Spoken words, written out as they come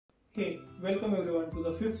Hey, welcome everyone to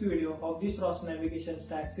the fifth video of this ROS navigation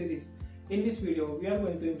stack series. In this video, we are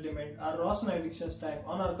going to implement our ROS navigation stack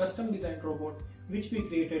on our custom designed robot which we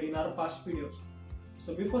created in our past videos.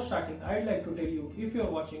 So before starting, I'd like to tell you, if you are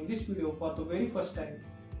watching this video for the very first time,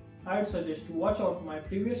 I'd suggest to watch out my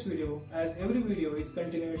previous video, as every video is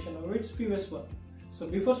continuation of its previous one. So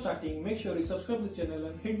before starting, make sure you subscribe the channel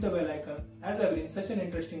and hit the bell icon, as I bring such an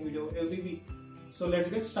interesting video every week. So let's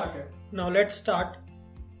get started. Now let's start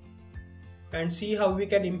and see how we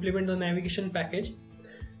can implement the navigation package.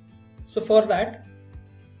 So for that,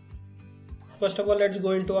 first of all, let's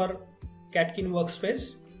go into our Catkin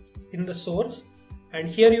workspace in the source, and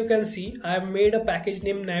here you can see I have made a package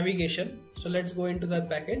named navigation. So let's go into that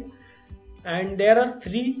package, and there are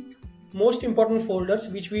three most important folders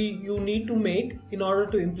which you need to make in order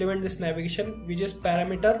to implement this navigation, which is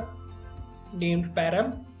parameter named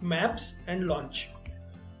param, maps and launch.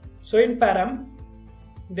 So in param,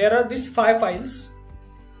 there are these 5 files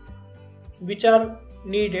which are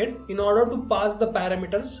needed in order to pass the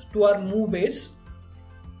parameters to our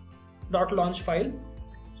movebase.launch file.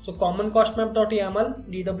 So common costmap.yaml,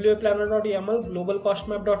 dwaplanner.yaml, global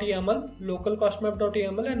costmap.yaml, local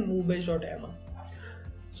costmap.yaml and movebase.yaml.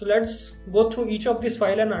 So let's go through each of these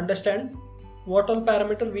files and understand what all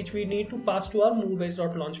parameter which we need to pass to our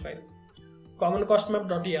movebase.launch file. Common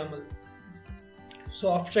costmap.yaml.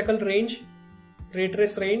 So obstacle range, ray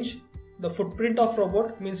trace range, the footprint of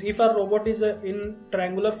robot, means if our robot is in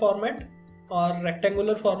triangular format or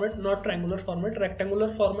rectangular format, not triangular format, rectangular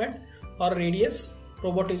format or radius,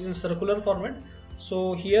 robot is in circular format.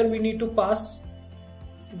 So here we need to pass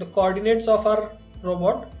the coordinates of our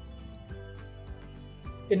robot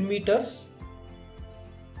in meters,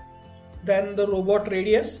 then the robot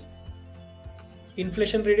radius,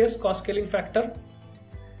 inflation radius, cost scaling factor.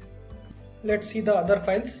 Let's see the other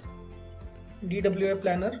files. DWA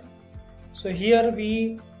planner. So here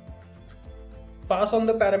we pass on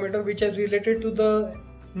the parameter which is related to the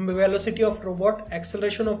velocity of robot,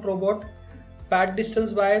 acceleration of robot, path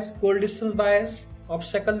distance bias, goal distance bias,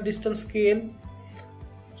 obstacle distance scale.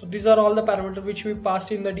 So these are all the parameters which we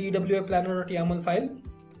passed in the DWA planner.yaml file.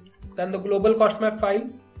 Then the global cost map file.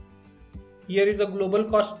 Here is the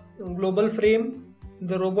global frame,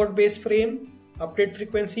 the robot base frame, update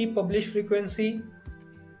frequency, publish frequency.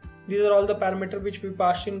 These are all the parameters which we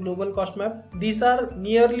passed in global cost map. These are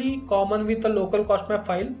nearly common with the local cost map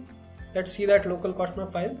file. Let's see that local cost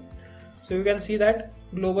map file. So you can see that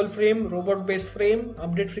global frame, robot base frame,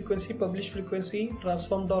 update frequency, publish frequency,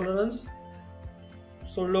 transform tolerance.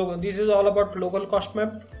 So this is all about local cost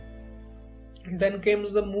map. Then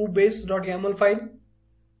comes the movebase.yaml file.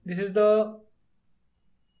 These are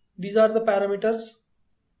the parameters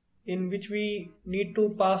in which we need to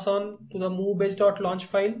pass on to the movebase.launch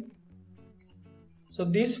file. So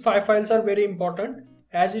these 5 files are very important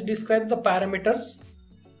as it describes the parameters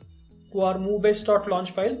to our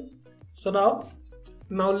movebase.launch file. So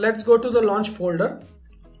now let's go to the launch folder.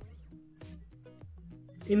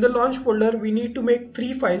 In the launch folder, we need to make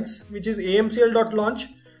 3 files, which is amcl.launch,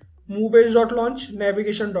 movebase.launch,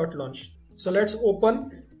 navigation.launch. So let's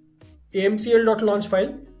open amcl.launch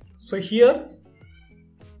file. So here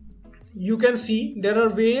you can see there are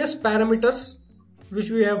various parameters which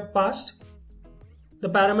we have passed. The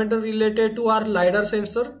parameter related to our LiDAR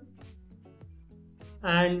sensor,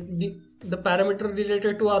 and the parameter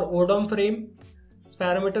related to our ODOM frame,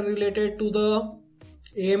 parameter related to the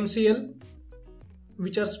AMCL,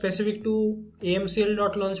 which are specific to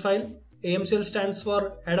amcl.launch file. AMCL stands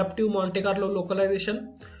for Adaptive Monte Carlo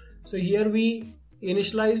Localization. So here we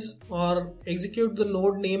initialize or execute the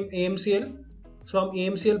node name AMCL from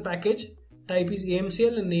AMCL package. Type is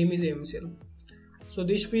AMCL and name is AMCL. So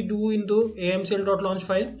this we do into amcl.launch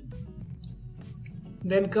file.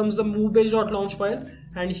 Then comes the movebase.launch file,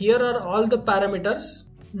 and here are all the parameters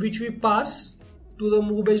which we pass to the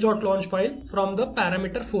movebase.launch file from the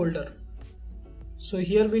parameter folder. So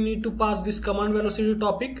here we need to pass this command velocity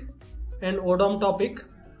topic and ODOM topic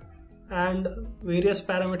and various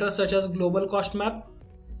parameters such as global cost map.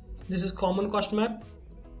 This is common cost map,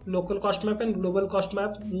 local cost map and global cost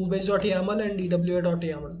map, movebase.yaml and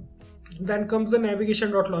dwa.yaml. Then comes the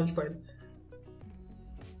navigation.launch file.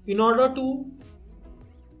 In order to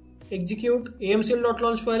execute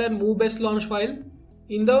amcl.launch file and movebase.launch file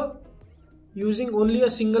using only a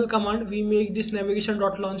single command, we make this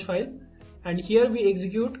navigation.launch file, and here we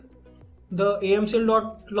execute the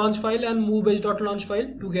amcl.launch file and movebase.launch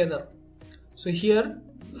file together. So here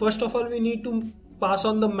first of all we need to pass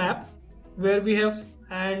on the map where we have,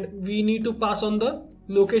 and we need to pass on the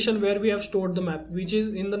location where we have stored the map, which is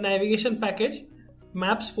in the navigation package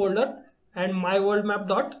maps folder and myworldmap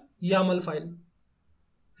YAML file.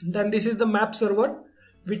 Then this is the map server,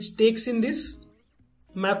 which takes in this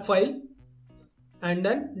map file and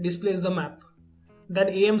then displays the map. Then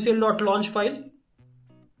amcl.launch file,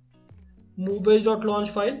 movebase.launch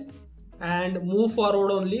file, and move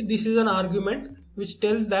forward only. This is an argument which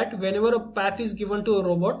tells that whenever a path is given to a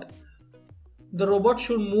robot, the robot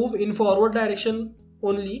should move in forward direction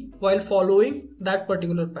only while following that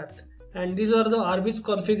particular path. And these are the RVs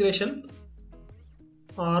configuration,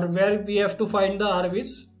 or where we have to find the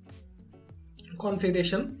RVs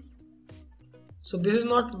configuration. So this is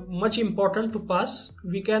not much important to pass.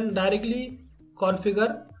 We can directly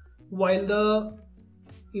configure while the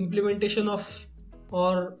implementation of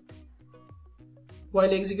or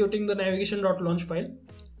while executing the navigation.launch file.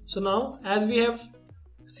 So now, as we have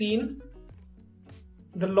seen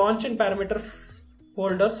the launch and parameter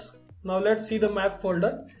folders, now let's see the map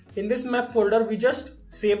folder. In this map folder, we just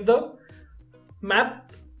save the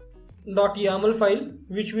map.yaml file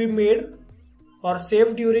which we made or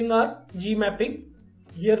saved during our gmapping.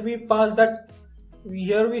 Here we pass that,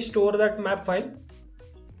 here we store that map file.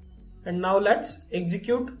 And now let's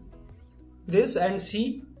execute this and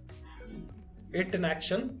see it in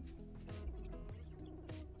action.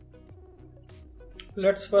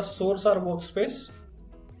 Let's first source our workspace.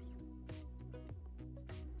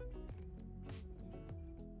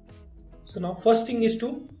 So now first thing is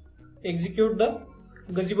to execute the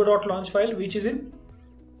gazebo.launch file, which is in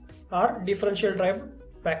our differential drive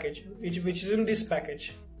package, which is in this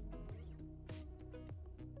package.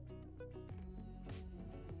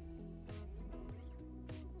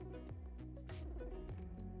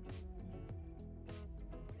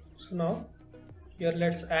 So now here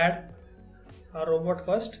let's add our robot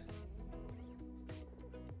first.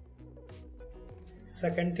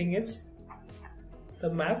 Second thing is the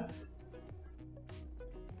map.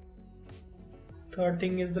 Third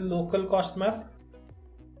thing is the local cost map.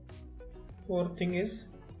 Fourth thing is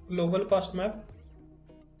global cost map.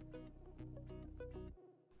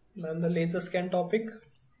 Then the laser scan topic,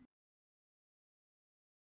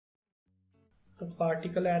 the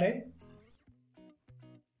particle array,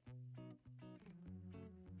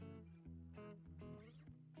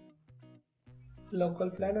 local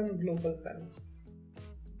plan and global plan.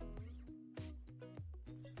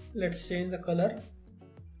 Let's change the color.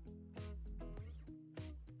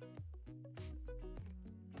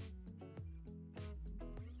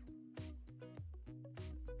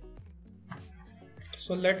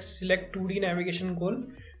 So let's select 2D navigation goal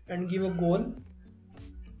and give a goal.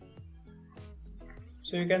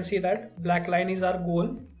 So you can see that black line is our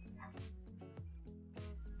goal,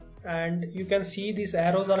 and you can see these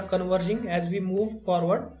arrows are converging as we move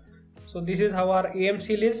forward. So this is how our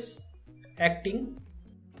AMCL is acting.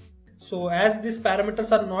 So as these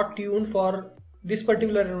parameters are not tuned for this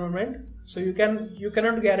particular environment, so you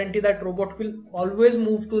cannot guarantee that robot will always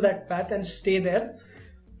move to that path and stay there.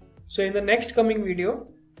 So in the next coming video,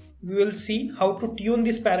 we will see how to tune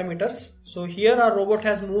these parameters. So here our robot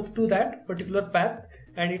has moved to that particular path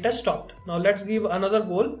and it has stopped. Now let's give another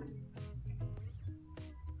goal.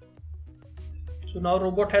 So now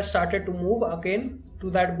robot has started to move again to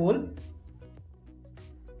that goal.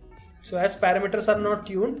 So as parameters are not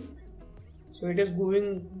tuned, so it is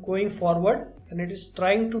going forward and it is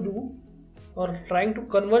trying to do or trying to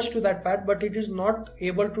converge to that path, but it is not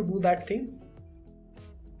able to do that thing.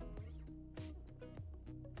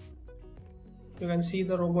 You can see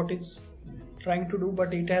the robot is trying to do,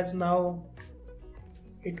 but it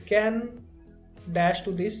can dash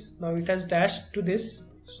to this. Now it has dashed to this.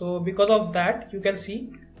 So because of that, you can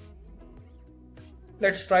see,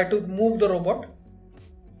 let's try to move the robot.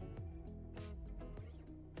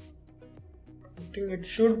 I think it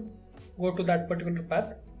should go to that particular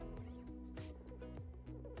path.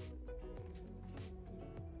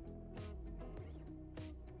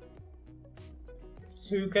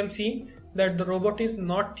 So you can see that the robot is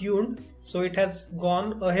not tuned, so it has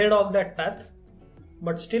gone ahead of that path,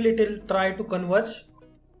 but still it will try to converge.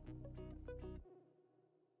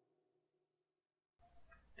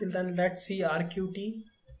 Till then, let's see RQT.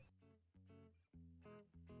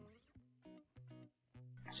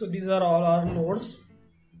 So these are all our nodes.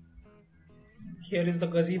 Here is the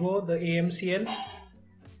gazebo, the AMCL,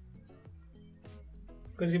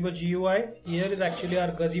 gazebo GUI. Here is actually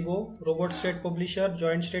our gazebo, robot state publisher,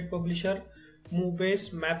 joint state publisher, move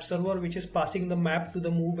base, map server, which is passing the map to the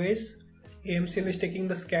move base. AMCL is taking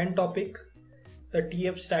the scan topic, the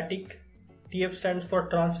TF static, TF stands for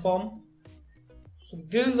transform. So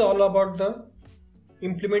this is all about the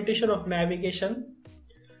implementation of navigation.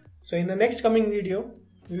 So in the next coming video,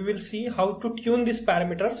 we will see how to tune these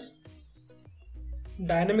parameters.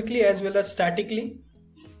 dynamically as well as statically.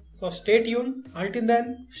 So stay tuned. Until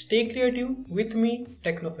then, stay creative with me,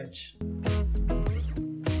 Techno.